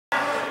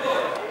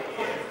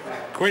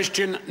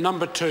Question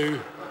number 2,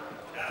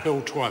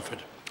 Bill Twyford.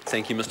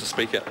 Thank you, Mr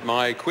Speaker.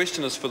 My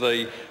question is for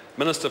the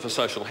Minister for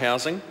Social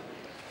Housing.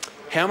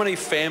 How many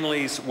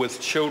families with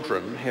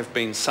children have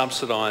been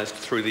subsidised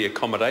through the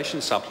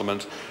Accommodation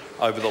Supplement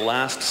over the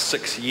last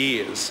 6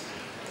 years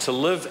to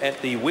live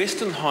at the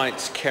Western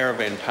Heights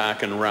Caravan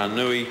Park in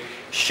Ranui,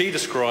 she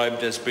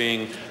described as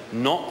being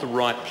not the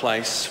right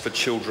place for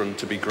children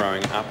to be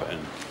growing up in?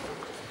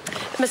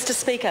 Mr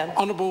Speaker.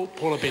 Honourable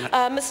Paula Bennett.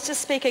 Mr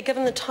Speaker,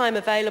 given the time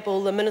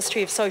available, the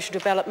Ministry of Social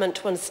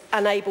Development was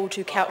unable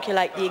to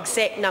calculate the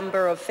exact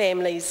number of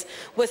families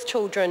with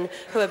children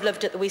who have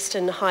lived at the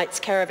Western Heights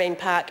Caravan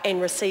Park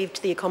and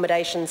received the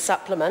Accommodation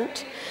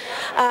Supplement.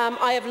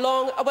 I have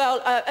long,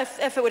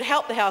 if it would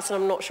help the House,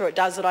 and I'm not sure it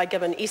does, that I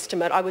give an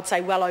estimate, I would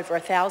say well over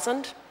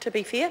 1,000, to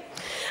be fair.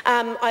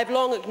 I've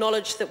long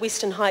acknowledged that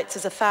Western Heights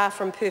is a far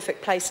from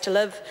perfect place to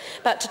live,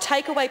 but to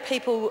take away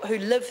people who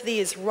live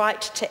there's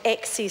right to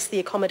access the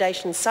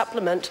Accommodation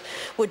Supplement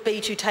would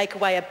be to take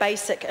away a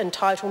basic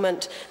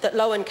entitlement that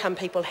low-income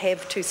people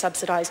have to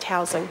subsidised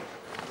housing.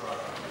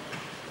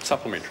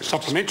 Supplementary.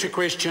 Supplementary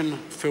question,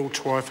 Phil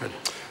Twyford.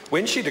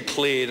 When she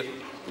declared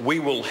we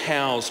will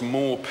house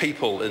more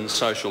people in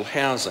social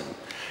housing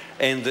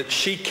and that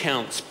she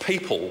counts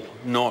people,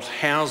 not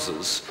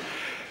houses,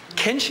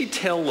 can she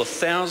tell the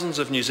thousands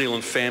of New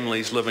Zealand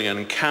families living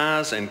in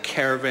cars and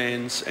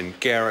caravans and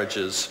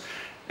garages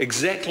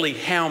exactly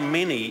how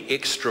many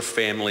extra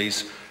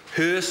families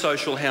her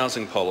social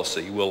housing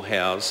policy will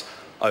house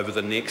over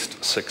the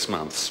next 6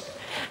 months?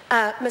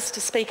 Mr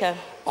Speaker.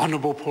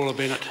 Honourable Paula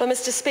Bennett. Well,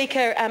 Mr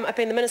Speaker, I've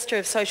been the Minister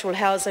of Social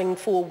Housing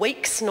for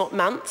weeks, not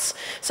months,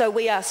 so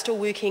we are still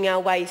working our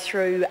way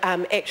through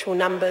actual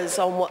numbers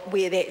on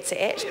where that's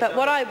at. But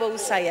what I will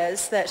say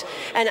is that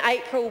in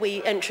April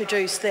we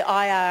introduced the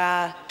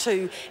IRR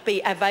to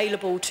be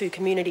available to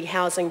community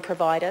housing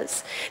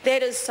providers.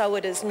 That is so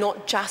it is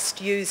not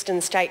just used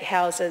in state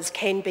houses,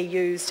 can be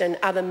used in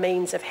other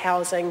means of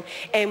housing,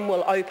 and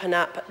will open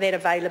up that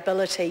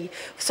availability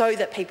so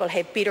that people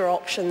have better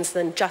options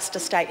than just a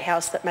state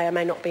house that may or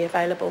may not be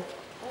available.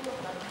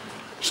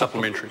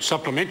 Supplementary.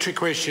 Supplementary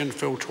question,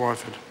 Phil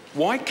Twyford.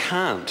 Why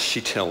can't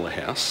she tell the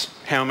House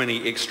how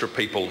many extra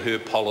people her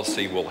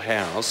policy will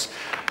house,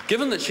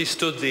 given that she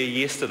stood there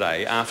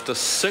yesterday after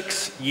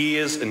 6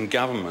 years in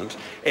government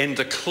and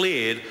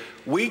declared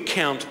we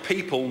count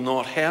people,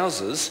 not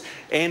houses,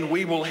 and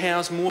we will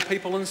house more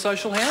people in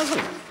social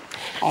housing?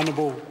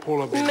 Honourable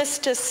Paula Bennett.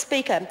 Mr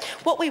Speaker,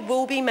 what we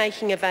will be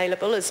making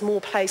available is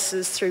more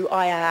places through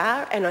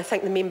IRR, and I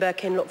think the member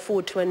can look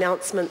forward to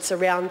announcements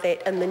around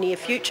that in the near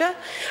future,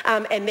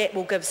 and that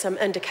will give some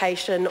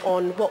indication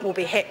on what will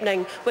be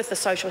happening with the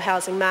social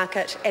housing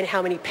market and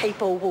how many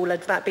people will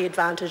be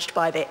advantaged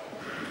by that.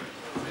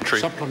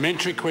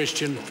 Supplementary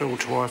question, Phil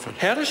Twyford.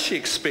 How does she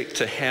expect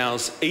to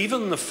house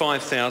even the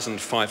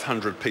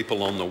 5,500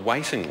 people on the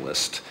waiting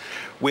list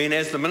when,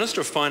 as the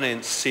Minister of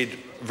Finance said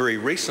very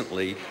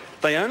recently,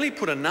 they only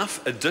put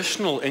enough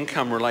additional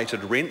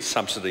income-related rent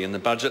subsidy in the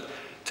budget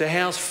to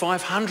house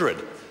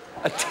 500,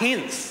 a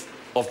tenth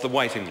of the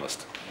waiting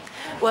list?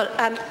 Well,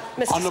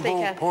 Mr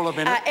Speaker, Paula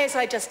Bennett. As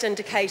I just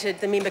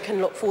indicated, the member can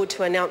look forward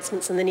to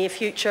announcements in the near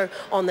future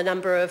on the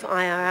number of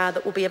IRR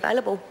that will be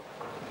available.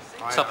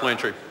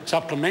 Supplementary.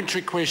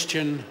 Supplementary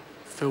question,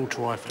 Phil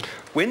Twyford.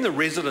 When the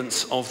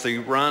residents of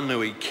the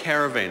Ranui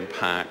Caravan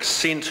Park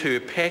sent her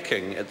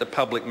packing at the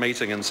public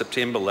meeting in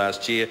September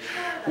last year,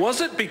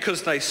 was it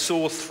because they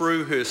saw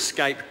through her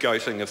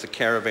scapegoating of the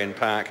caravan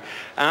park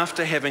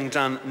after having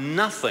done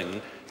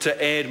nothing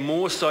to add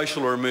more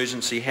social or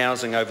emergency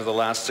housing over the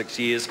last 6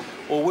 years,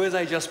 or were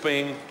they just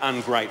being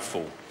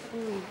ungrateful?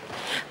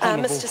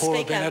 Mr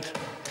Speaker.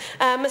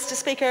 Mr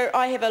Speaker,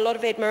 I have a lot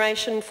of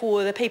admiration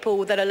for the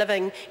people that are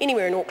living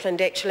anywhere in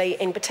Auckland actually,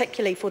 and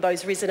particularly for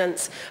those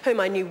residents whom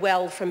I knew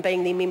well from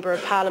being the Member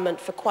of Parliament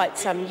for quite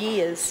some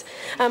years.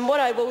 What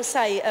I will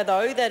say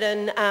though, that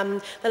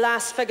in the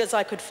last figures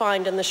I could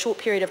find in the short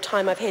period of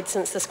time I've had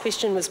since this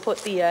question was put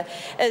there,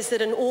 is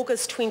that in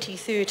August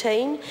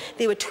 2013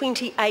 there were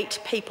 28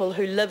 people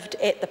who lived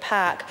at the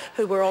park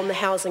who were on the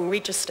housing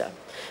register.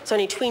 So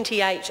only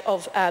 28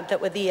 that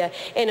were there,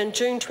 and in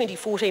June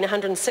 2014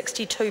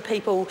 162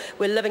 people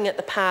were living at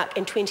the park,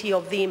 and 28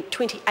 of them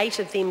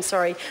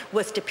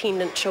with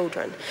dependent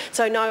children.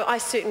 So no, I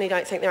certainly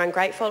don't think they're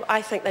ungrateful.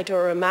 I think they do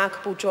a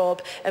remarkable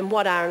job in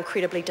what are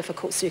incredibly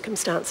difficult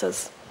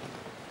circumstances.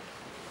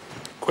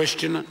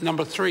 Question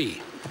number 3,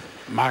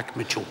 Mark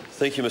Mitchell.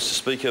 Thank you, Mr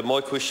Speaker.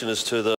 My question is to the